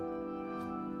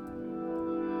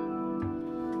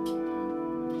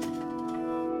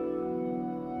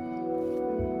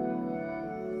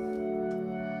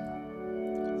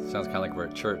Sounds kind of like we're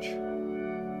at church.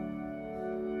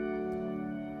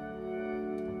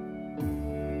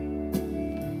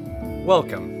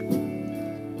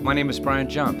 Welcome. My name is Brian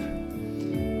Jump,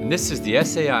 and this is the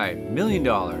SAI $1 Million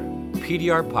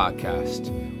PDR podcast,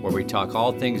 where we talk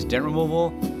all things dent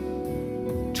removal,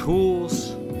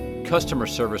 tools, customer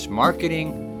service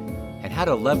marketing, and how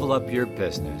to level up your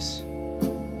business.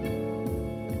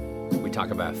 We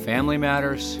talk about family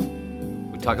matters,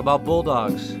 we talk about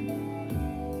bulldogs,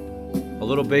 a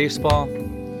little baseball.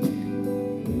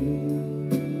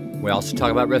 We also talk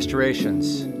about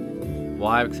restorations.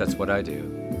 Why? Because that's what I do.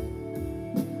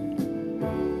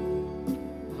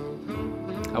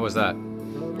 How was that?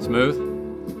 Smooth?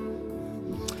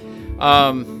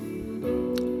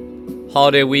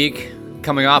 Holiday week,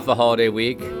 coming off a holiday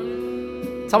week.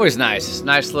 It's always nice. It's a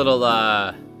nice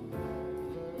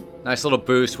little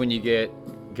boost when you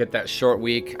get that short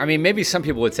week. I mean, maybe some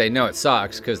people would say, no, it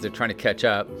sucks because they're trying to catch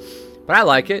up. But I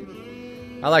like it.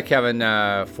 I like having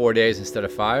 4 days instead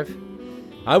of 5.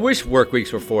 I wish work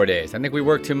weeks were 4 days. I think we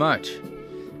work too much.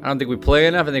 I don't think we play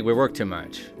enough. I think we work too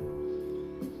much.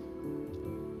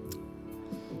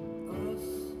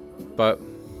 But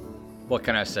what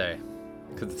can I say?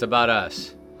 Because it's about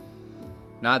us,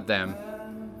 not them.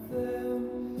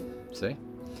 See?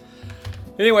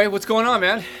 Anyway, what's going on,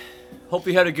 man? Hope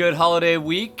you had a good holiday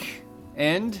week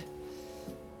and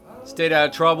stayed out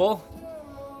of trouble.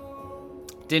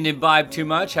 Didn't imbibe too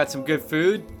much, had some good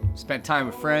food, spent time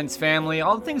with friends, family,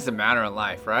 all the things that matter in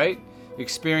life, right?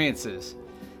 Experiences.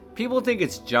 People think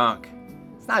it's junk.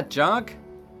 It's not junk.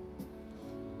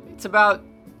 It's about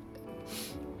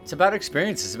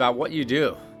experiences. It's about what you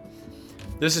do.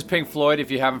 This is Pink Floyd,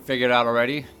 if you haven't figured it out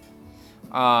already.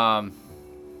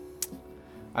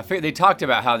 They talked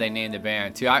about how they named the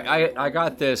band too. I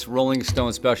got this Rolling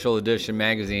Stone Special Edition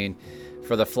magazine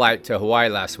for the flight to Hawaii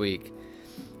last week.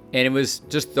 And it was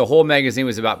just, the whole magazine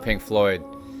was about Pink Floyd.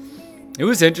 It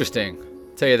was interesting,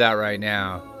 I'll tell you that right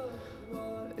now.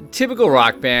 Typical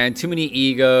rock band, too many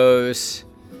egos.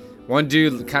 One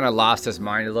dude kind of lost his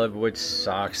mind a little, which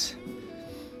sucks.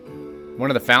 One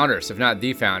of the founders, if not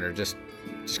the founder, just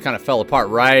kind of fell apart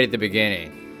right at the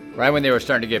beginning. Right when they were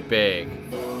starting to get big.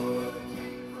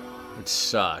 Which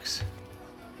sucks.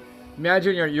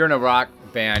 Imagine you're in a rock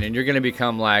band and you're going to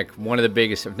become like one of the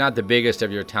biggest, if not the biggest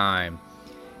of your time.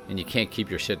 And you can't keep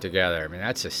your shit together. I mean,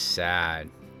 that's just sad.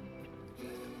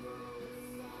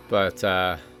 But,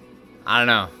 I don't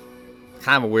know.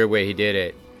 Kind of a weird way he did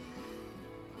it.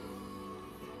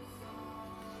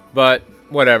 But,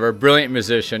 whatever. Brilliant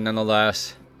musician,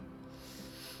 nonetheless.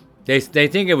 They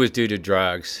think it was due to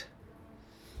drugs.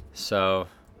 So,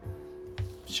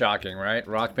 shocking, right?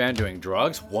 Rock band doing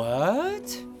drugs?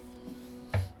 What?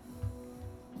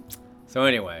 So,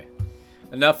 anyway.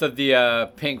 Enough of the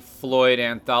Pink Floyd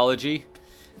anthology.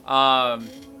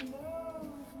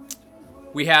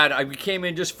 We came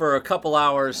in just for a couple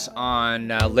hours on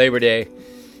Labor Day.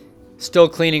 Still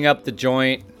cleaning up the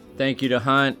joint. Thank you to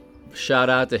Hunt. Shout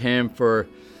out to him for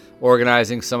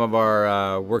organizing some of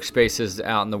our workspaces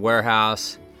out in the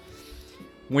warehouse.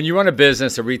 When you run a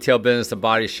business, a retail business, a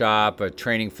body shop, a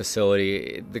training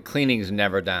facility, the cleaning is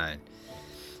never done.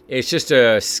 It's just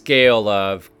a scale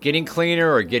of getting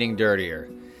cleaner or getting dirtier.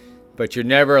 But you're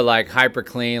never like hyper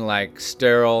clean, like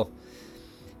sterile.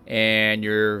 And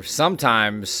you're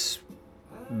sometimes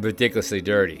ridiculously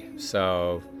dirty.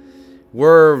 So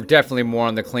we're definitely more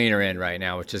on the cleaner end right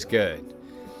now, which is good.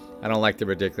 I don't like the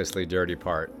ridiculously dirty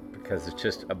part because it's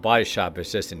just, a body shop is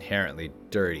just inherently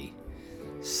dirty.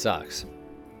 Sucks.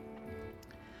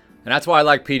 And that's why I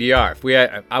like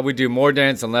PDR. I would do more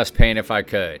dents and less paint if I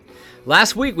could.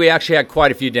 Last week, we actually had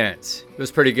quite a few dents. It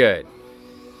was pretty good.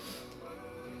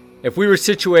 If we were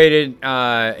situated in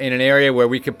an area where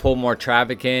we could pull more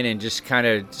traffic in and just kind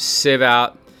of sieve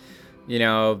out,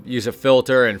 use a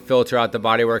filter and filter out the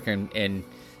bodywork and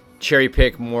cherry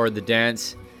pick more of the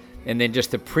dents, and then just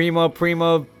the primo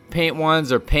paint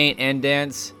ones or paint and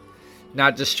dents,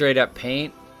 not just straight up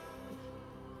paint,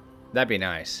 that'd be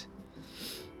nice.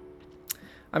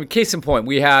 I mean, case in point,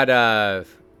 we had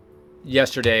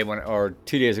yesterday or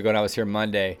 2 days ago, and I was here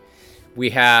Monday, we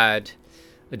had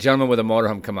a gentleman with a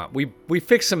motorhome come up. We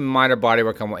fixed some minor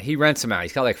bodywork on what he rents them out.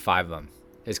 He's got like 5 of them.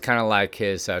 It's kind of like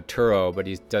his Turo, but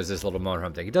he does this little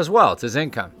motorhome thing. He does well. It's his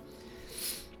income.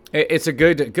 It's a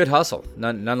good hustle,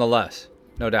 nonetheless,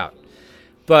 no doubt.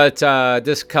 But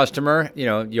this customer,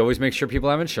 you always make sure people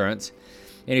have insurance.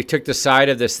 And he took the side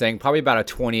of this thing, probably about a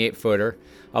 28-footer,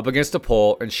 up against a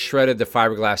pole and shredded the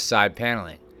fiberglass side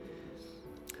paneling.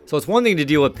 So it's one thing to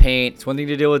deal with paint, it's one thing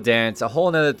to deal with dents, a whole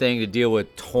other thing to deal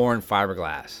with torn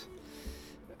fiberglass.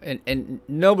 And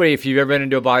nobody, if you've ever been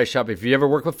into a body shop, if you ever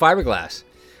worked with fiberglass,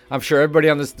 I'm sure everybody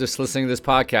on this listening to this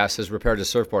podcast has repaired a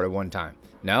surfboard at one time.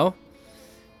 No?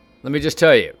 Let me just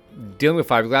tell you, dealing with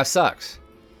fiberglass sucks.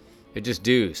 It just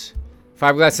doos.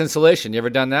 Fiberglass insulation, you ever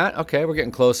done that? Okay, we're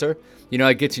getting closer. You know,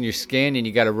 it gets in your skin and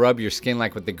you got to rub your skin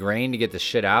like with the grain to get the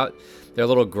shit out. They're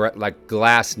little like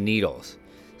glass needles.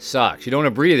 Sucks. You don't want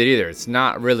to breathe it either. It's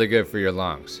not really good for your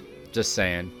lungs. Just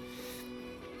saying.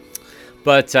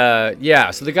 But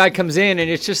yeah, so the guy comes in and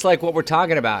it's just like what we're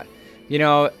talking about. You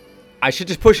know, I should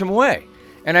just push him away.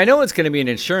 And I know it's going to be an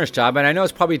insurance job, and I know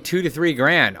it's probably $2,000 to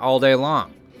 $3,000 all day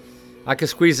long. I could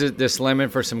squeeze this lemon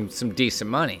for some decent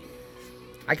money.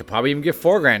 I could probably even get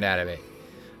 $4,000 out of it.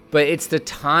 But it's the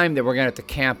time that we're going to have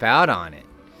to camp out on it.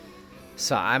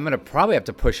 So I'm going to probably have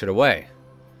to push it away.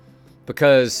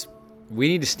 Because we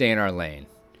need to stay in our lane.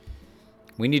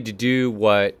 We need to do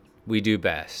what we do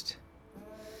best.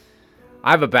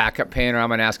 I have a backup painter. I'm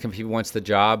going to ask him if he wants the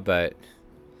job, but...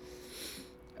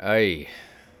 and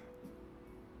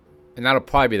that'll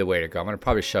probably be the way to go. I'm going to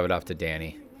probably shove it off to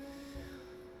Danny.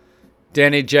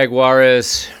 Danny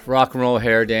Jaguares, rock and roll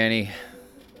hair, Danny.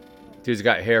 Dude's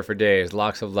got hair for days.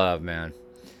 Locks of love, man.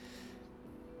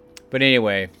 But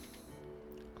anyway.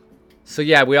 So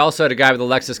yeah, we also had a guy with a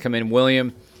Lexus come in,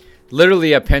 William.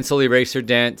 Literally a pencil eraser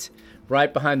dent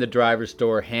right behind the driver's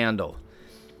door handle.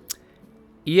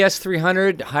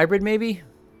 ES300 hybrid maybe?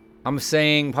 I'm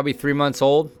saying probably 3 months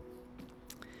old.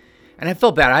 And I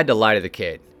felt bad. I had to lie to the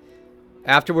kid.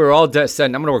 After we were all said,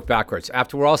 I'm going to work backwards.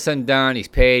 After we're all said and done, he's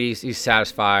paid, he's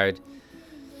satisfied.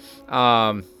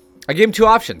 I gave him two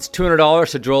options.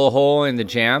 $200 to drill a hole in the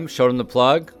jamb. Showed him the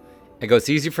plug. I go, it's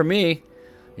easy for me.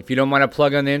 If you don't mind a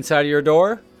plug on the inside of your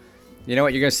door, you know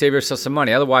what? You're going to save yourself some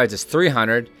money. Otherwise, it's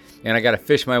 $300, and I got to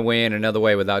fish my way in another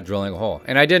way without drilling a hole.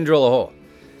 And I didn't drill a hole.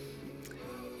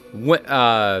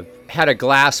 Had a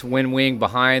glass wind wing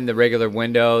behind the regular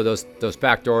window, those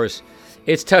back doors.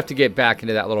 It's tough to get back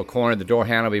into that little corner. The door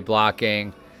handle will be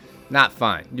blocking. Not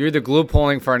fun. You're either glue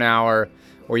pulling for an hour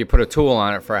or you put a tool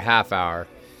on it for a half hour.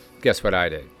 Guess what I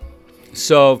did?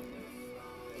 So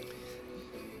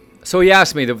he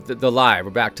asked me the lie. We're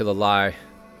back to the lie.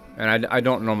 And I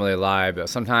don't normally lie, but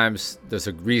sometimes there's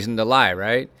a reason to lie,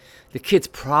 right? The kid's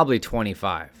probably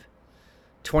 25.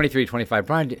 23, 25.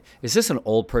 Brian, is this an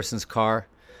old person's car?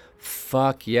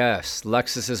 Fuck yes.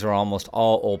 Lexuses are almost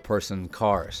all old person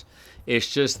cars.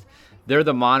 It's just, they're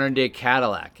the modern day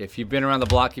Cadillac. If you've been around the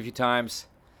block a few times,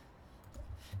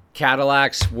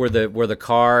 Cadillacs were the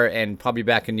car, and probably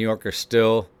back in New York are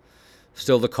still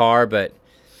the car, but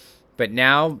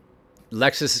now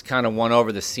Lexus has kind of won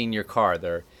over the senior car.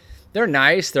 They're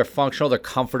nice, they're functional, they're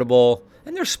comfortable,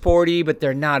 and they're sporty, but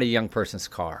they're not a young person's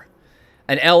car.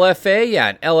 An LFA? Yeah,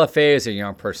 an LFA is a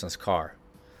young person's car.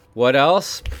 What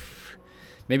else?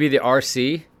 Maybe the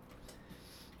RC.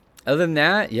 Other than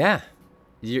that, yeah.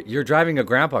 You're driving a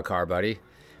grandpa car, buddy.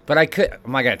 But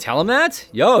am I going to tell him that?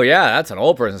 Yo, yeah, that's an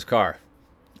old person's car.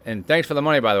 And thanks for the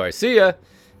money, by the way. See ya.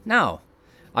 No.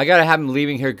 I got to have him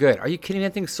leaving here good. Are you kidding?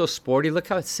 That thing's so sporty. Look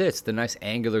how it sits. The nice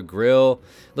angular grill.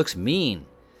 Looks mean.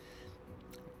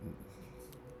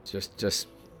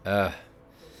 I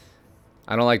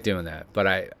don't like doing that. But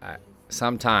I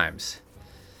sometimes,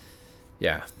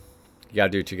 yeah, you got to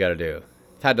do what you got to do.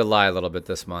 I've had to lie a little bit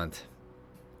this month.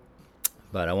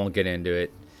 But I won't get into it.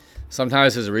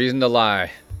 Sometimes there's a reason to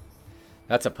lie.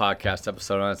 That's a podcast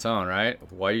episode on its own, right?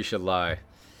 Why you should lie.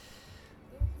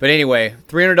 But anyway,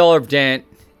 $300 dent.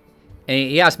 And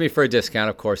he asked me for a discount,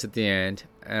 of course, at the end.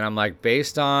 And I'm like,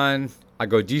 I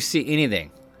go, do you see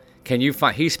anything? Can you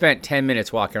find? He spent 10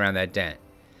 minutes walking around that dent.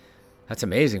 That's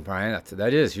amazing, Brian.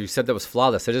 That is. You said that was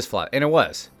flawless. It is flawless. And it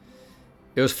was.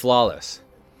 It was flawless.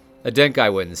 A dent guy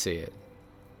wouldn't see it.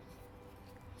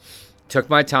 Took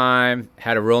my time,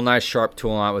 had a real nice sharp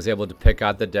tool on it, was able to pick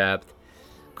out the depth,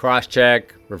 cross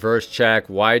check, reverse check,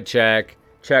 wide check,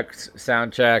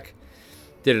 sound check,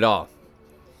 did it all.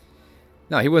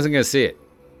 No, he wasn't going to see it.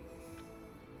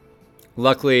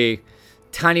 Luckily,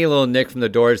 tiny little nick from the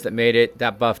doors that made it,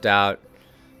 that buffed out.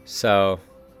 So,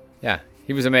 yeah,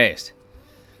 he was amazed.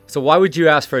 So why would you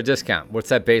ask for a discount? What's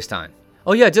that based on?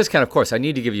 Oh yeah, discount, of course. I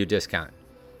need to give you a discount.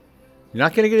 You're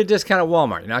not going to get a discount at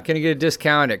Walmart. You're not going to get a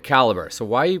discount at Caliber. So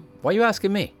why are you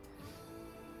asking me?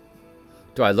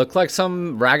 Do I look like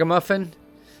some ragamuffin?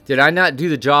 Did I not do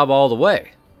the job all the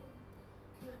way?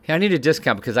 Hey, I need a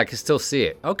discount because I can still see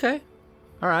it. Okay.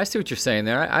 All right, I see what you're saying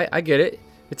there. I get it.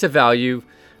 It's a value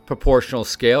proportional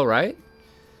scale, right?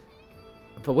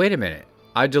 But wait a minute.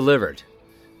 I delivered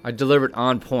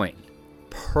on point.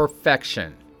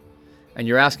 Perfection. And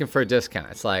you're asking for a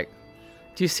discount. It's like,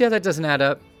 do you see how that doesn't add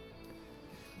up?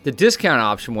 The discount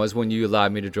option was when you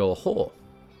allowed me to drill a hole.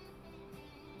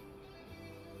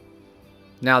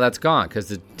 Now that's gone because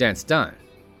the dent's done.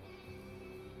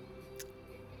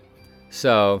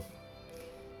 So,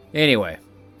 anyway,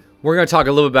 we're going to talk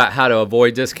a little bit about how to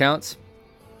avoid discounts.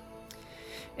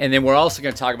 And then we're also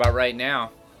going to talk about right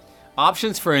now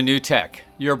options for a new tech.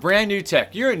 You're a brand new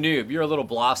tech. You're a noob. You're a little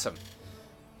blossom.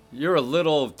 You're a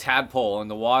little tadpole in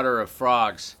the water of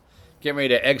frogs. Getting ready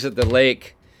to exit the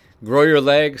lake, grow your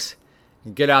legs,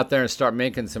 and get out there and start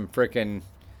making some freaking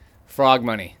frog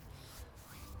money.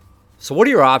 So what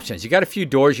are your options? You got a few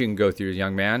doors you can go through,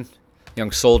 young man,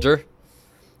 young soldier.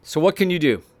 So what can you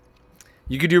do?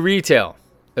 You could do retail,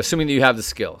 assuming that you have the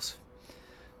skills.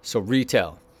 So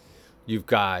retail, you've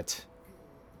got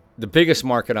the biggest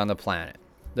market on the planet.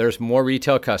 There's more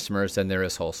retail customers than there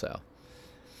is wholesale.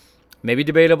 Maybe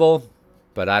debatable,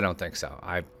 but I don't think so.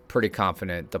 I'm pretty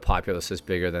confident the populace is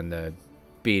bigger than the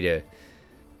B to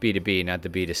B, not the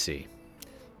B to C.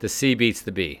 The C beats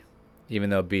the B,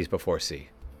 even though B's before C.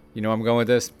 You know where I'm going with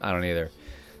this? I don't either.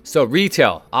 So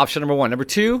retail, option number one. Number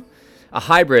two, a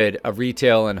hybrid of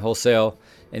retail and wholesale.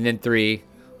 And then three,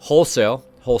 wholesale.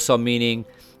 Wholesale meaning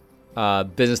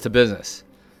business to business,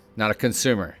 not a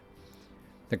consumer.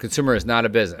 The consumer is not a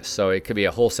business. So it could be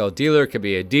a wholesale dealer, it could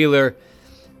be a dealer.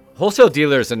 Wholesale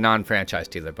dealer is a non-franchise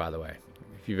dealer, by the way,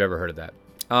 if you've ever heard of that.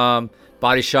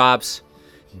 Body shops,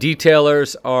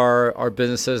 detailers are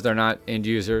businesses. They're not end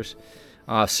users.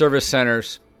 Service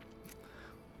centers,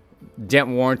 dent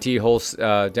warranty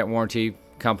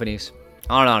companies,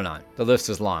 on and on. The list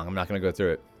is long. I'm not going to go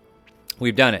through it.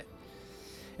 We've done it.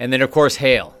 And then, of course,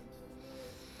 hail.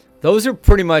 Those are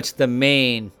pretty much the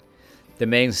main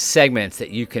segments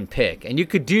that you can pick. And you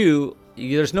could do,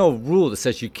 there's no rule that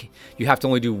says you have to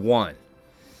only do one.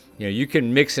 You know, you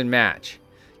can mix and match.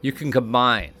 You can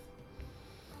combine.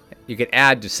 You can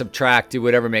add, to subtract, do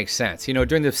whatever makes sense. You know,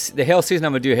 during the hail season,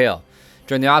 I'm going to do hail.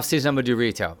 During the off season, I'm going to do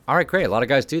retail. All right, great. A lot of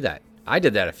guys do that. I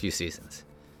did that a few seasons.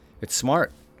 It's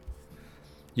smart.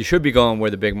 You should be going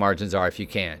where the big margins are if you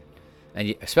can.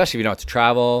 And especially if you don't have to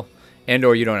travel and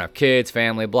or you don't have kids,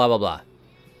 family, blah, blah, blah.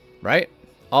 Right?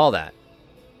 All that.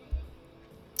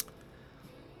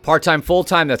 Part-time,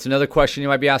 full-time, that's another question you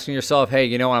might be asking yourself. Hey,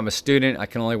 you know, I'm a student. I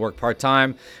can only work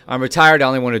part-time. I'm retired. I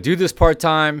only want to do this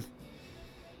part-time.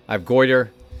 I have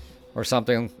goiter or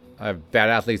something. I have bad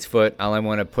athlete's foot. I only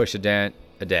want to push a dent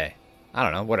a day. I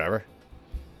don't know, whatever.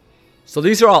 So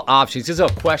these are all options. These are all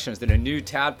questions that a new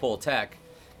tadpole tech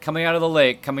coming out of the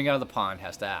lake, coming out of the pond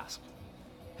has to ask.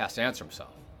 Has to answer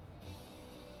himself.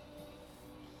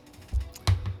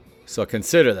 So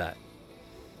consider that.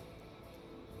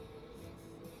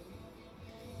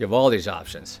 You have all these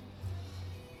options.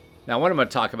 Now, what I'm going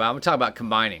to talk about, I'm going to talk about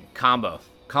combining, combo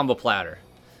platter.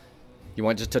 You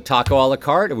want just a taco a la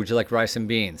carte, or would you like rice and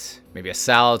beans? Maybe a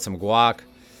salad, some guac.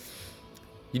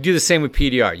 You do the same with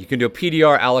PDR. You can do a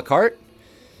PDR a la carte,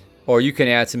 or you can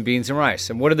add some beans and rice.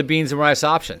 And what are the beans and rice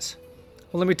options?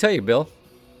 Well, let me tell you, Bill.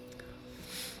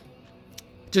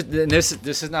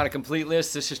 This is not a complete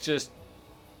list. This is just,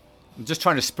 I'm just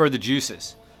trying to spur the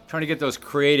juices. Trying to get those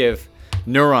creative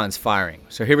neurons firing.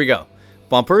 So here we go.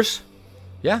 Bumpers.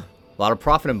 Yeah, a lot of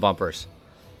profit in bumpers.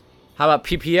 How about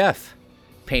PPF?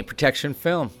 Paint protection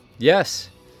film. Yes.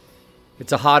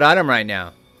 It's a hot item right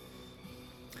now.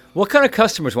 What kind of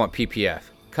customers want PPF?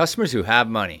 Customers who have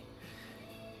money.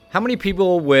 How many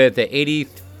people with the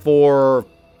 84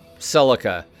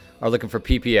 Celica are looking for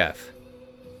PPF?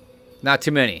 Not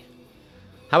too many.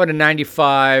 How about a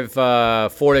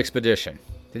 95 Ford Expedition?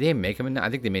 Did they make them I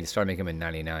think they start making them in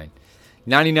 99.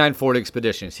 99 Ford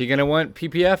Expedition. Is he going to want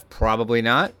PPF? Probably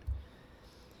not.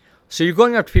 So you're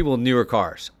going after people with newer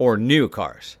cars or new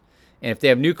cars. And if they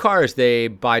have new cars, they,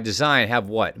 by design, have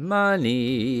what?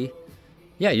 Money.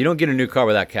 Yeah, you don't get a new car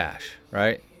without cash,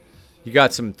 right? You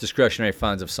got some discretionary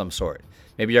funds of some sort.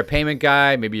 Maybe you're a payment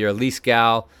guy, maybe you're a lease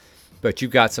gal, but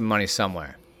you've got some money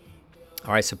somewhere.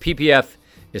 All right, so PPF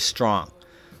is strong.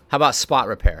 How about spot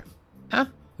repair?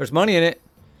 There's money in it.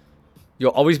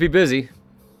 You'll always be busy.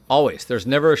 Always. There's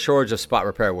never a shortage of spot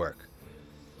repair work.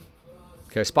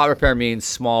 Okay, spot repair means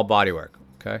small body work.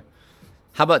 Okay.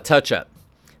 How about touch-up?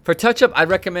 For touch-up, I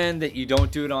recommend that you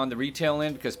don't do it on the retail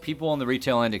end because people on the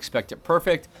retail end expect it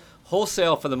perfect.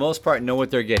 Wholesale, for the most part, know what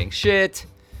they're getting. Shit.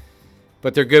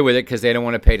 But they're good with it because they don't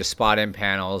want to pay to spot in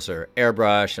panels or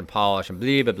airbrush and polish and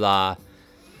blah, blah, blah.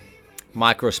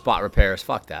 Micro spot repairs,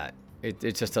 fuck that.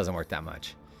 It just doesn't work that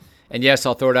much. And yes,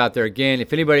 I'll throw it out there again.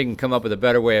 If anybody can come up with a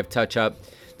better way of touch-up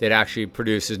that actually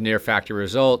produces near factory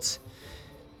results,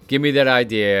 give me that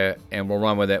idea and we'll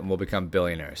run with it and we'll become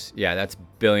billionaires. Yeah, that's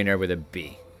billionaire with a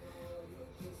B.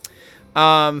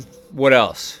 What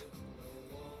else?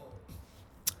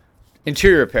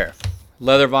 Interior repair.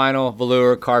 Leather, vinyl,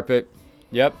 velour, carpet.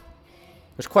 Yep.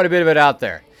 There's quite a bit of it out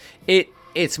there.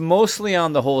 It's mostly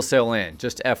on the wholesale end,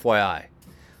 just FYI.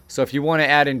 So if you want to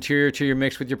add interior to your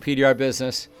mix with your PDR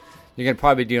business, you're going to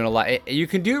probably be doing a lot. You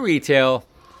can do retail,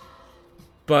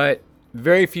 but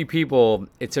very few people.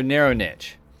 It's a narrow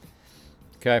niche.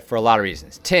 Okay, for a lot of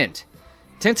reasons. Tint.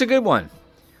 Tint's a good one,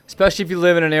 especially if you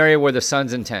live in an area where the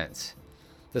sun's intense.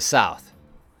 The South.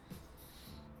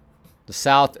 The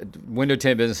South, window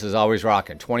tint business is always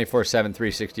rocking, 24/7,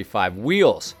 365.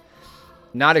 Wheels.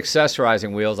 Not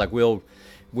accessorizing wheels like wheel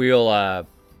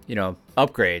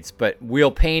upgrades, but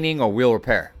wheel painting or wheel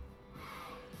repair.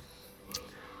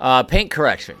 Paint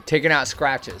correction, taking out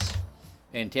scratches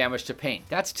and damage to paint.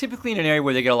 That's typically in an area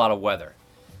where they get a lot of weather.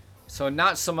 So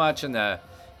not so much in the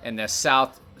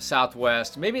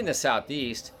southwest, maybe in the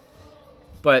southeast,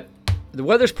 but the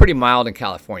weather's pretty mild in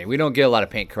California. We don't get a lot of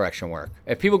paint correction work.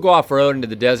 If people go off road into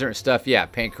the desert and stuff, yeah,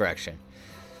 paint correction.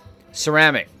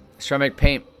 Ceramic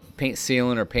paint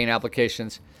sealing or paint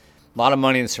applications. A lot of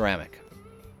money in ceramic.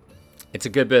 It's a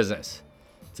good business.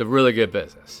 It's a really good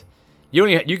business.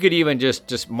 You could even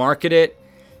just market it,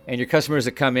 and your customers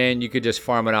that come in, you could just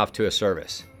farm it off to a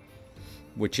service.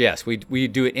 Which, yes, we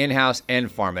do it in-house and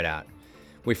farm it out.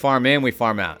 We farm in, we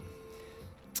farm out.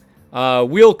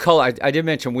 Wheel color, I did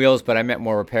mention wheels, but I meant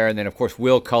more repair. And then, of course,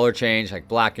 wheel color change, like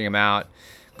blacking them out,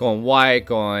 going white,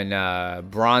 going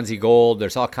bronzy gold.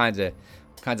 There's all kinds of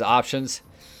options.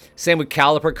 Same with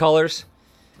caliper colors.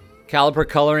 Caliper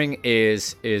coloring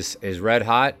is red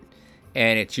hot,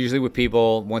 and it's usually with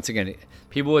people, once again,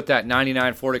 people with that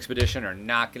 99 Ford Expedition are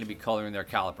not going to be coloring their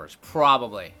calipers,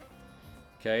 probably.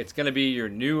 Okay, it's going to be your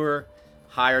newer,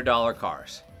 higher dollar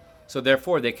cars. So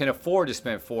therefore, they can afford to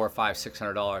spend $400,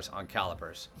 $500, $600 on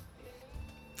calipers.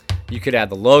 You could add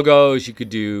the logos. You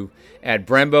could add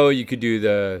Brembo. You could do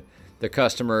the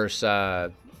customer's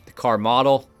the car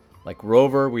model, like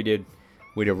Rover. We did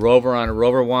Rover on a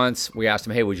Rover once. We asked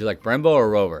him, hey, would you like Brembo or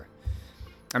Rover?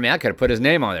 I mean, I could have put his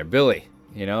name on there, Billy,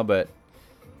 but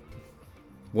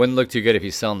wouldn't look too good if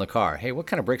he's selling the car. Hey, what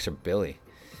kind of brakes are Billy?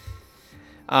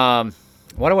 Why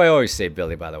do I always say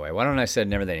Billy, by the way? Why don't I say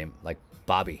never the name, like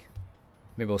Bobby?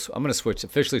 Maybe I'm going to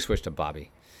officially switch to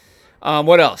Bobby.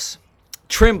 What else?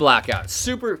 Trim blackout.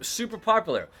 Super, super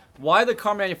popular. Why the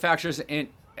car manufacturers in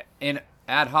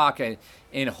ad hoc and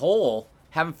in whole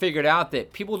haven't figured out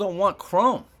that people don't want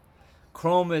chrome.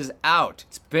 Chrome is out.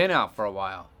 It's been out for a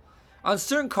while. On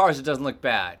certain cars, it doesn't look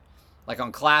bad. Like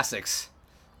on classics,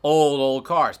 old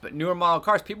cars. But newer model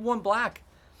cars, people want black.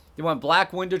 They want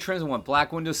black window trims. They want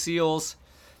black window seals.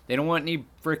 They don't want any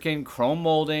freaking chrome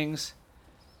moldings.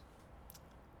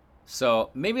 So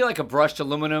maybe like a brushed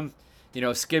aluminum,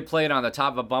 skid plate on the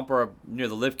top of a bumper near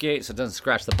the lift gate so it doesn't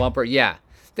scratch the bumper. Yeah,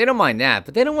 they don't mind that,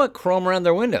 but they don't want chrome around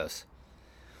their windows.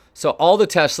 So all the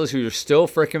Teslas who are still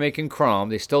freaking making chrome,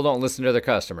 they still don't listen to their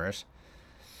customers.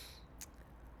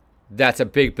 That's a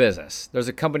big business. There's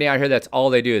a company out here that's all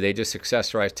they do. They just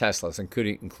accessorize Teslas,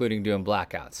 including doing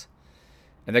blackouts.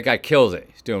 And that guy kills it.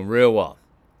 He's doing real well.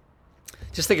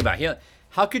 Just think about it.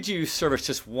 How could you service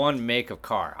just one make of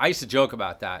car? I used to joke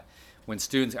about that when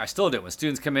students, I still do, when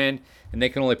students come in and they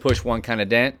can only push one kind of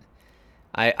dent.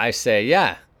 I say,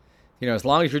 yeah, as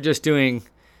long as you're just doing,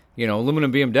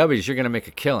 aluminum BMWs, you're going to make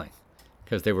a killing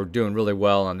because they were doing really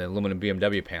well on the aluminum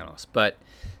BMW panels. But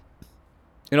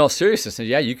in all seriousness,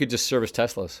 yeah, you could just service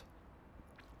Teslas.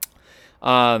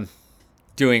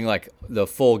 Doing like the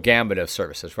full gambit of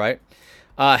services, right?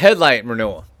 Headlight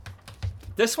renewal.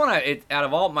 This one, out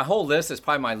of all my whole list, is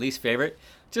probably my least favorite,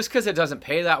 just because it doesn't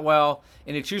pay that well,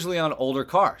 and it's usually on older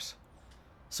cars.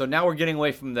 So now we're getting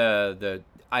away from the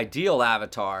ideal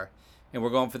avatar, and we're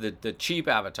going for the cheap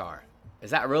avatar. Is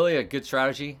that really a good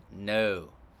strategy? No,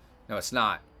 it's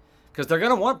not, because they're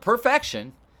going to want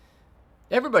perfection.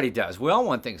 Everybody does. We all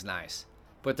want things nice,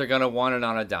 but they're going to want it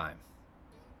on a dime.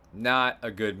 Not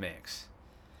a good mix.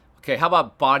 Okay, how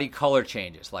about body color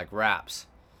changes like wraps?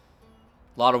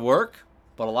 A lot of work,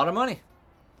 but a lot of money.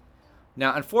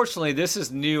 Now, unfortunately, this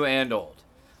is new and old.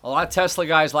 A lot of Tesla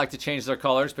guys like to change their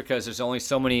colors because there's only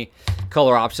so many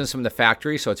color options from the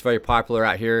factory, so it's very popular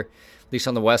out here, at least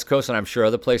on the West Coast, and I'm sure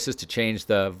other places, to change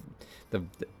the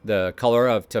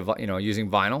color using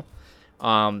vinyl.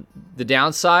 The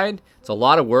downside, it's a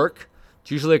lot of work.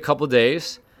 It's usually a couple of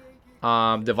days. The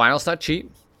vinyl's not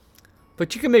cheap,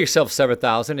 but you can make yourself several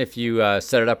thousand if you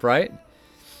set it up right.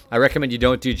 I recommend you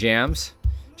don't do jams.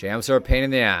 Jams are a pain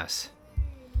in the ass.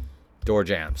 Door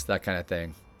jams, that kind of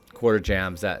thing. Quarter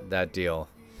jams, that deal.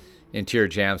 Interior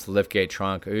jams, the liftgate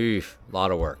trunk. Oof, a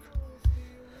lot of work.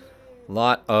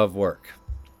 Lot of work.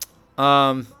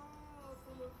 And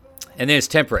then it's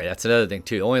temporary. That's another thing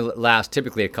too. It only lasts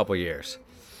typically a couple years.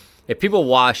 If people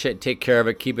wash it, take care of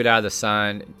it, keep it out of the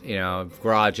sun,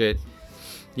 garage it,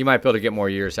 you might be able to get more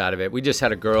years out of it. We just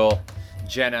had a girl,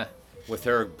 Jenna, with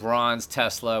her bronze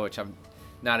Tesla, which I'm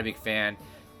not a big fan.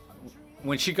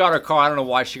 When she got her car, I don't know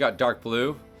why she got dark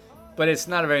blue, but it's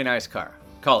not a very nice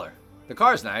color. The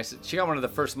car's nice. She got one of the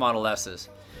first Model S's.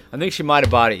 I think she might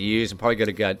have bought it used and probably got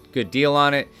a good deal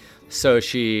on it, so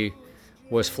she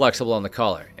was flexible on the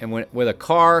color. And with a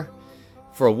car,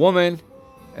 for a woman,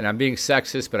 and I'm being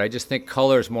sexist, but I just think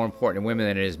color is more important in women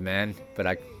than it is men, but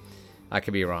I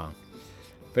could be wrong.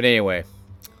 But anyway,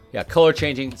 yeah, color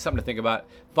changing, something to think about.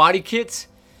 Body kits,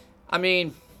 I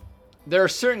mean, there are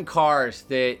certain cars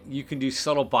that you can do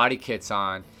subtle body kits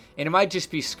on, and it might just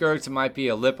be skirts, it might be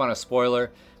a lip on a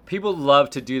spoiler. People love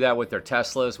to do that with their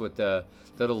Teslas, with the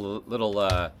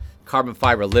little carbon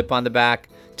fiber lip on the back.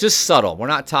 Just subtle. We're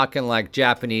not talking like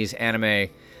Japanese anime,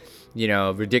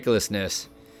 ridiculousness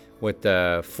with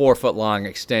the 4-foot long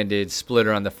extended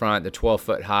splitter on the front, the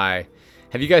 12-foot high.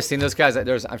 Have you guys seen those guys?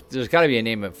 There's got to be a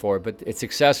name for it, but it's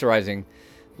accessorizing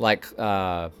like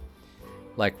what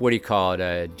do you call it?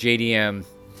 JDM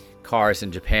cars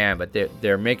in Japan, but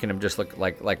they're making them just look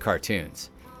like cartoons.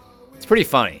 It's pretty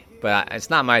funny, but it's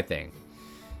not my thing.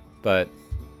 But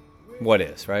what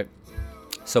is, right?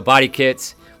 So body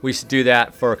kits, we used to do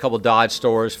that for a couple Dodge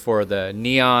stores for the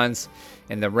Neons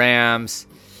and the Rams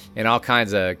and all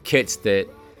kinds of kits that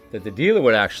the dealer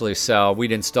would actually sell.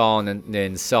 We'd install and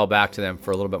then sell back to them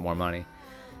for a little bit more money.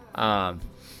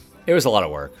 It was a lot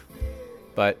of work,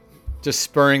 but just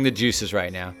spurring the juices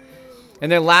right now.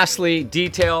 And then lastly,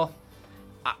 detail.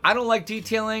 I don't like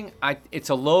detailing. It's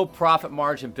a low profit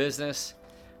margin business.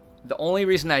 The only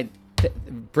reason I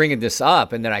bringing this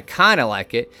up and that I kind of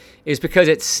like it is because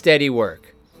it's steady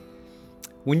work.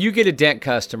 When you get a dent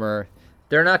customer,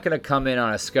 they're not going to come in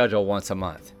on a schedule once a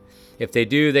month. If they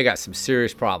do, they got some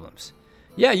serious problems.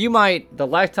 Yeah, the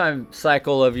lifetime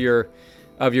cycle of your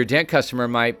dent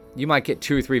customer you might get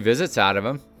 2 or 3 visits out of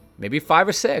them, maybe 5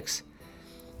 or 6,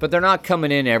 but they're not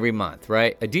coming in every month,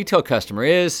 right? A detail customer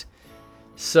is,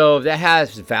 so that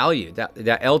has value. That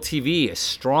LTV is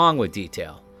strong with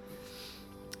detail.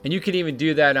 And you can even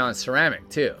do that on ceramic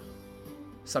too.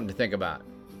 Something to think about.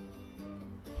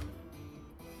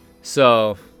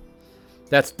 So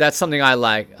that's something I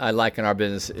like. I like in our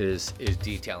business is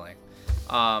detailing.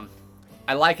 I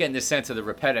like it in the sense of the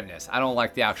repetitiveness. I don't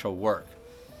like the actual work.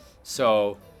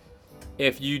 So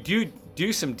if you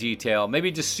do some detail,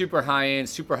 maybe just super high end,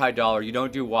 super high dollar, you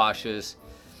don't do washes,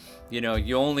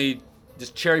 you only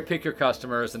just cherry pick your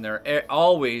customers, and they're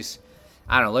always,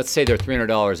 I don't know, let's say they're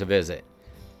 $300 a visit,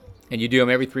 and you do them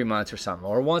every 3 months or something,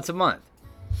 or once a month.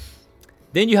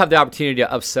 Then you have the opportunity to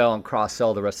upsell and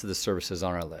cross-sell the rest of the services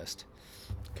on our list.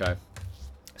 Okay,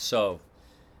 so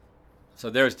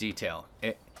there's detail,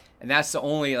 and that's the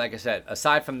only, like I said,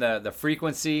 aside from the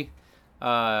frequency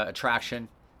attraction,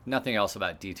 nothing else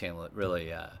about detailing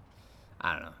really.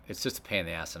 I don't know. It's just a pain in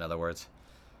the ass, in other words.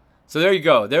 So there you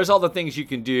go. There's all the things you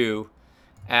can do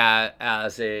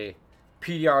as a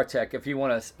PDR tech if you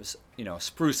want to,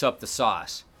 spruce up the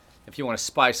sauce, if you want to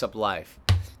spice up life,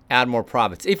 add more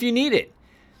profits, if you need it.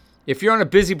 If you're on a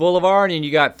busy boulevard and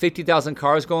you got 50,000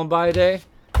 cars going by a day,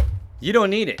 you don't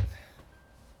need it.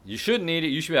 You shouldn't need it.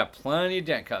 You should have plenty of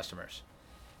dent customers.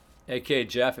 A.K.A.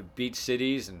 Jeff at Beach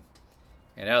Cities and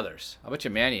others. I bet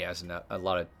you Manny has a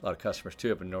lot of customers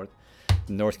too up in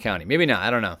North County. Maybe not. I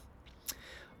don't know.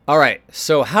 All right.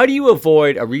 So how do you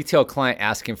avoid a retail client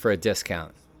asking for a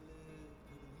discount?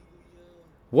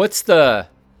 What's the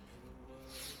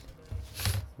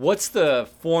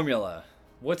formula?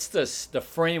 What's the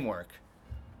framework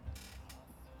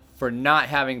for not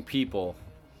having people?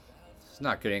 It's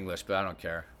not good English, but I don't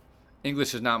care.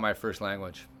 English is not my first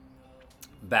language.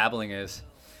 Babbling is.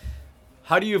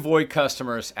 How do you avoid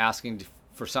customers asking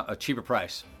for a cheaper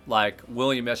price? Like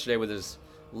William yesterday with his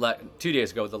 2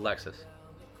 days ago with the Lexus.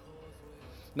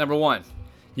 Number 1,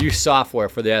 use software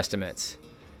for the estimates.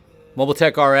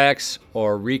 MobileTech RX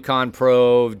or Recon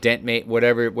Pro, DentMate,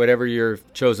 whatever your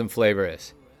chosen flavor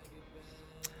is.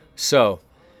 So,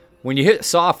 when you hit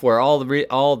software, all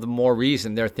the more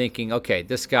reason they're thinking, okay,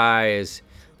 this guy is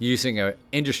using an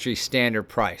industry standard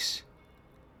price.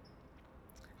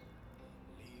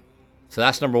 So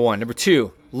that's number 1. Number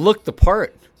 2, look the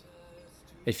part.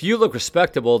 If you look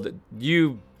respectable,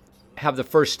 you have the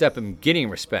first step in getting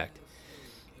respect.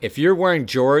 If you're wearing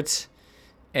jorts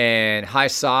and high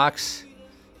socks,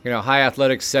 high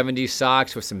athletic 70s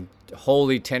socks with some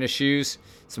holy tennis shoes,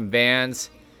 some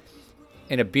Vans,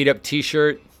 and a beat up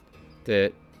t-shirt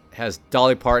that has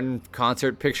Dolly Parton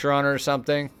concert picture on it or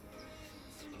something,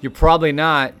 you're probably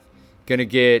not going to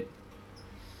get,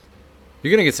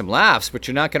 you're going to get some laughs, but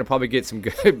you're not going to probably get some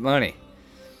good money,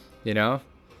 you know?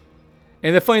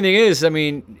 And the funny thing is, I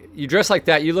mean, you dress like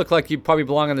that, you look like you probably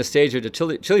belong on the stage at a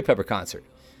Chili Pepper concert.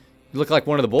 You look like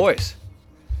one of the boys.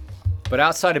 But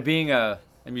outside of being a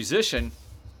musician,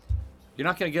 you're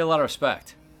not going to get a lot of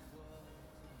respect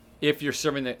if you're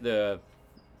serving the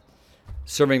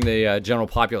general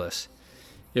populace.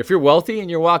 If you're wealthy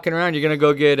and you're walking around, you're going to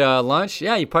go get lunch,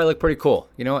 yeah, you probably look pretty cool.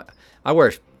 You know what? I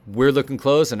wear weird-looking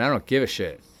clothes, and I don't give a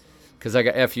shit because I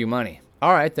got FU money.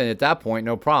 All right, then at that point,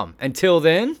 no problem. Until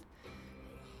then,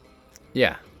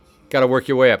 yeah, got to work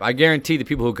your way up. I guarantee the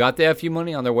people who got the FU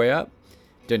money on their way up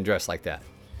didn't dress like that.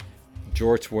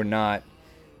 Jorts were not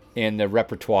in the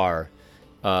repertoire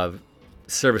of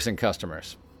servicing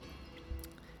customers.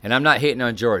 And I'm not hating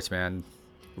on jorts, man.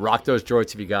 Rock those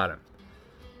jorts if you got them.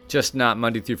 Just not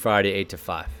Monday through Friday, 8 to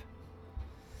 5.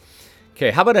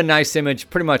 Okay, how about a nice image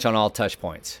pretty much on all touch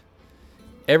points?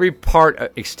 Every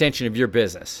part, extension of your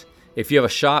business. If you have a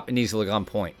shop, it needs to look on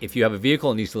point. If you have a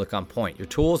vehicle, it needs to look on point. Your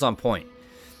tools, on point.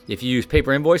 If you use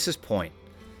paper invoices, point.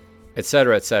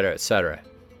 Etc., etc., etc. ...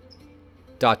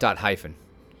 hyphen.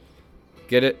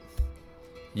 Get it?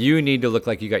 You need to look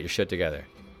like you got your shit together.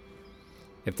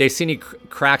 If they see any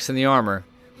cracks in the armor,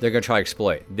 they're going to try to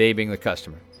exploit. They being the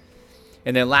customer.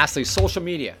 And then lastly, social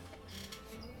media.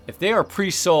 If they are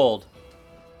pre-sold,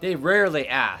 they rarely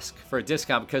ask for a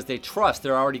discount because they trust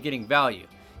they're already getting value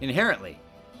inherently.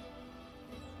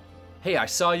 Hey, I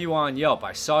saw you on Yelp.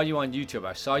 I saw you on YouTube.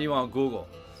 I saw you on Google.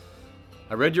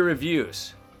 I read your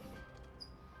reviews.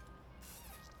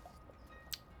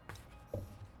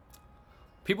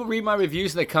 People read my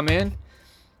reviews and they come in.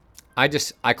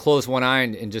 I close one eye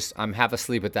and just, I'm half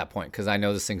asleep at that point because I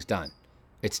know this thing's done.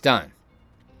 It's done.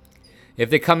 If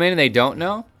they come in and they don't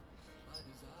know,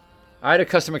 I had a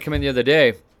customer come in the other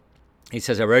day. He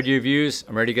says, I read your reviews.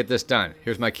 I'm ready to get this done.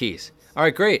 Here's my keys. All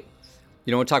right, great.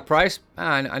 You don't want to talk price?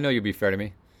 I know you'll be fair to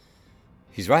me.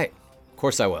 He's right. Of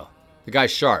course I will. The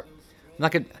guy's sharp.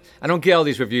 I don't get all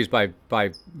these reviews by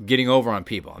getting over on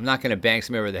people. I'm not going to bang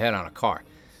somebody over the head on a car.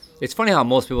 It's funny how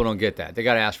most people don't get that. They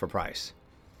got to ask for price.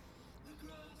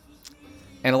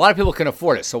 And a lot of people can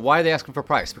afford it. So why are they asking for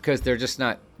price? Because they're just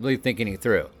not really thinking it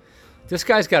through. This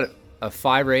guy's got a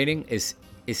 5 rating. Is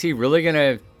he really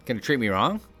gonna treat me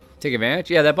wrong? Take advantage?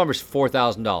 Yeah, that bumper's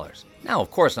 $4,000. No, of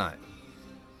course not.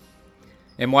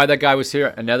 And why that guy was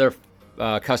here, another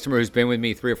customer who's been with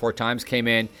me 3 or 4 times came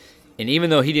in, and even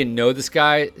though he didn't know this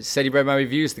guy, said he read my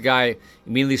reviews, the guy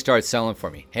immediately started selling for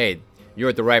me. Hey, you're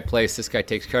at the right place. This guy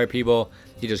takes care of people.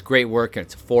 He does great work, and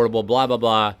it's affordable, blah, blah,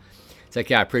 blah. It's like,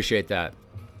 yeah, I appreciate that.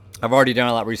 I've already done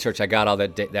a lot of research. I got all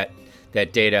that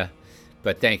data,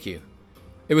 but thank you.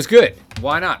 It was good.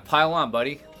 Why not? Pile on,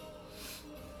 buddy.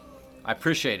 I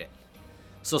appreciate it.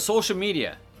 So social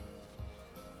media.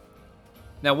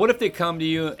 Now, what if they come to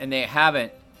you and they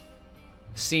haven't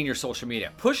seen your social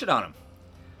media? Push it on them.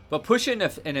 But push it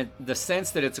in the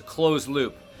sense that it's a closed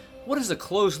loop. What is a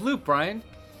closed loop, Brian?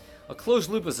 A closed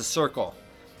loop is a circle.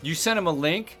 You send them a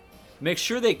link. Make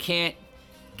sure they can't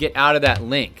get out of that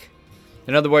link.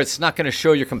 In other words, it's not going to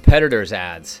show your competitors'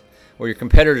 ads or your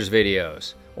competitors'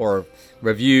 videos or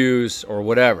reviews or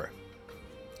whatever.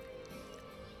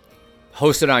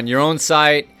 Host it on your own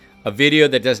site, a video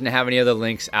that doesn't have any other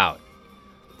links out.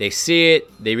 They see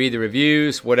it, they read the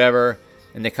reviews, whatever,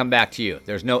 and they come back to you.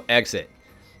 There's no exit.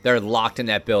 They're locked in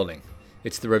that building.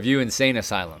 It's the Review Insane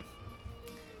Asylum.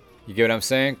 You get what I'm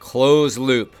saying? Closed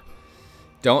loop.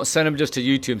 Don't send them just to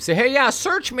YouTube and say, hey, yeah,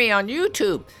 search me on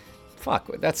YouTube. Fuck,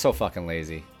 that's so fucking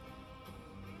lazy.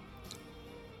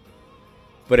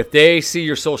 But if they see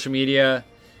your social media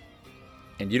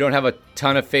and you don't have a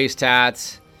ton of face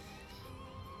tats,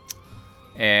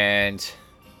 and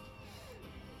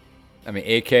I mean,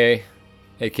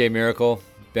 AK Miracle,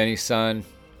 Benny's son,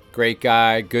 great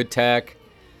guy, good tech,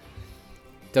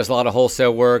 does a lot of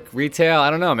wholesale work. Retail, I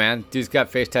don't know, man. Dude's got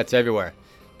face tats everywhere.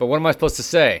 But what am I supposed to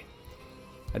say?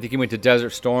 I think he went to Desert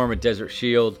Storm or Desert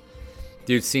Shield.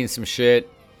 Dude's seen some shit.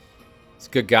 He's a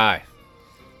good guy,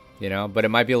 you know. But it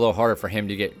might be a little harder for him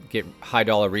to get high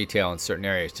dollar retail in certain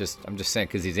areas. I'm just saying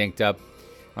because he's inked up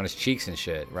on his cheeks and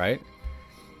shit, right?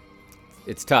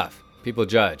 It's tough. People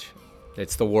judge.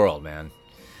 It's the world, man.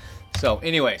 So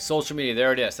anyway, social media.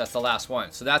 There it is. That's the last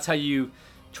one. So that's how you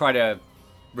try to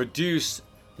reduce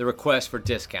the request for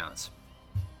discounts.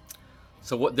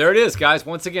 So there it is, guys.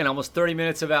 Once again, almost 30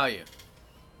 minutes of value.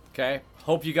 Okay.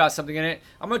 Hope you got something in it.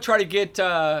 I'm gonna try to get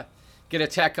a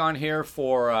tech on here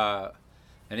for an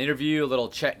interview, a little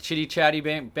chitty chatty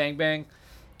bang bang.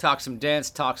 talk some dents,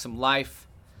 talk some life,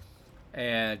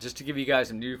 and just to give you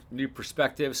guys a new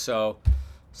perspective. So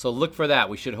look for that.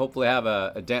 We should hopefully have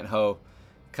a dent hoe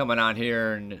coming on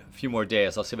here in a few more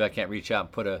days. I'll see if I can't reach out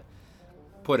and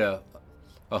put a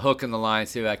hook in the line,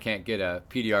 see if I can't get a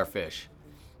PDR fish.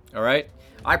 All right?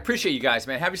 I appreciate you guys,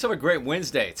 man. Have yourself a great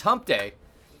Wednesday. It's hump day,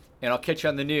 and I'll catch you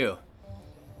on the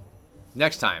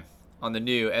next time on the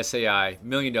new SAI $1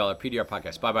 Million PDR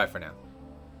podcast. Bye-bye for now.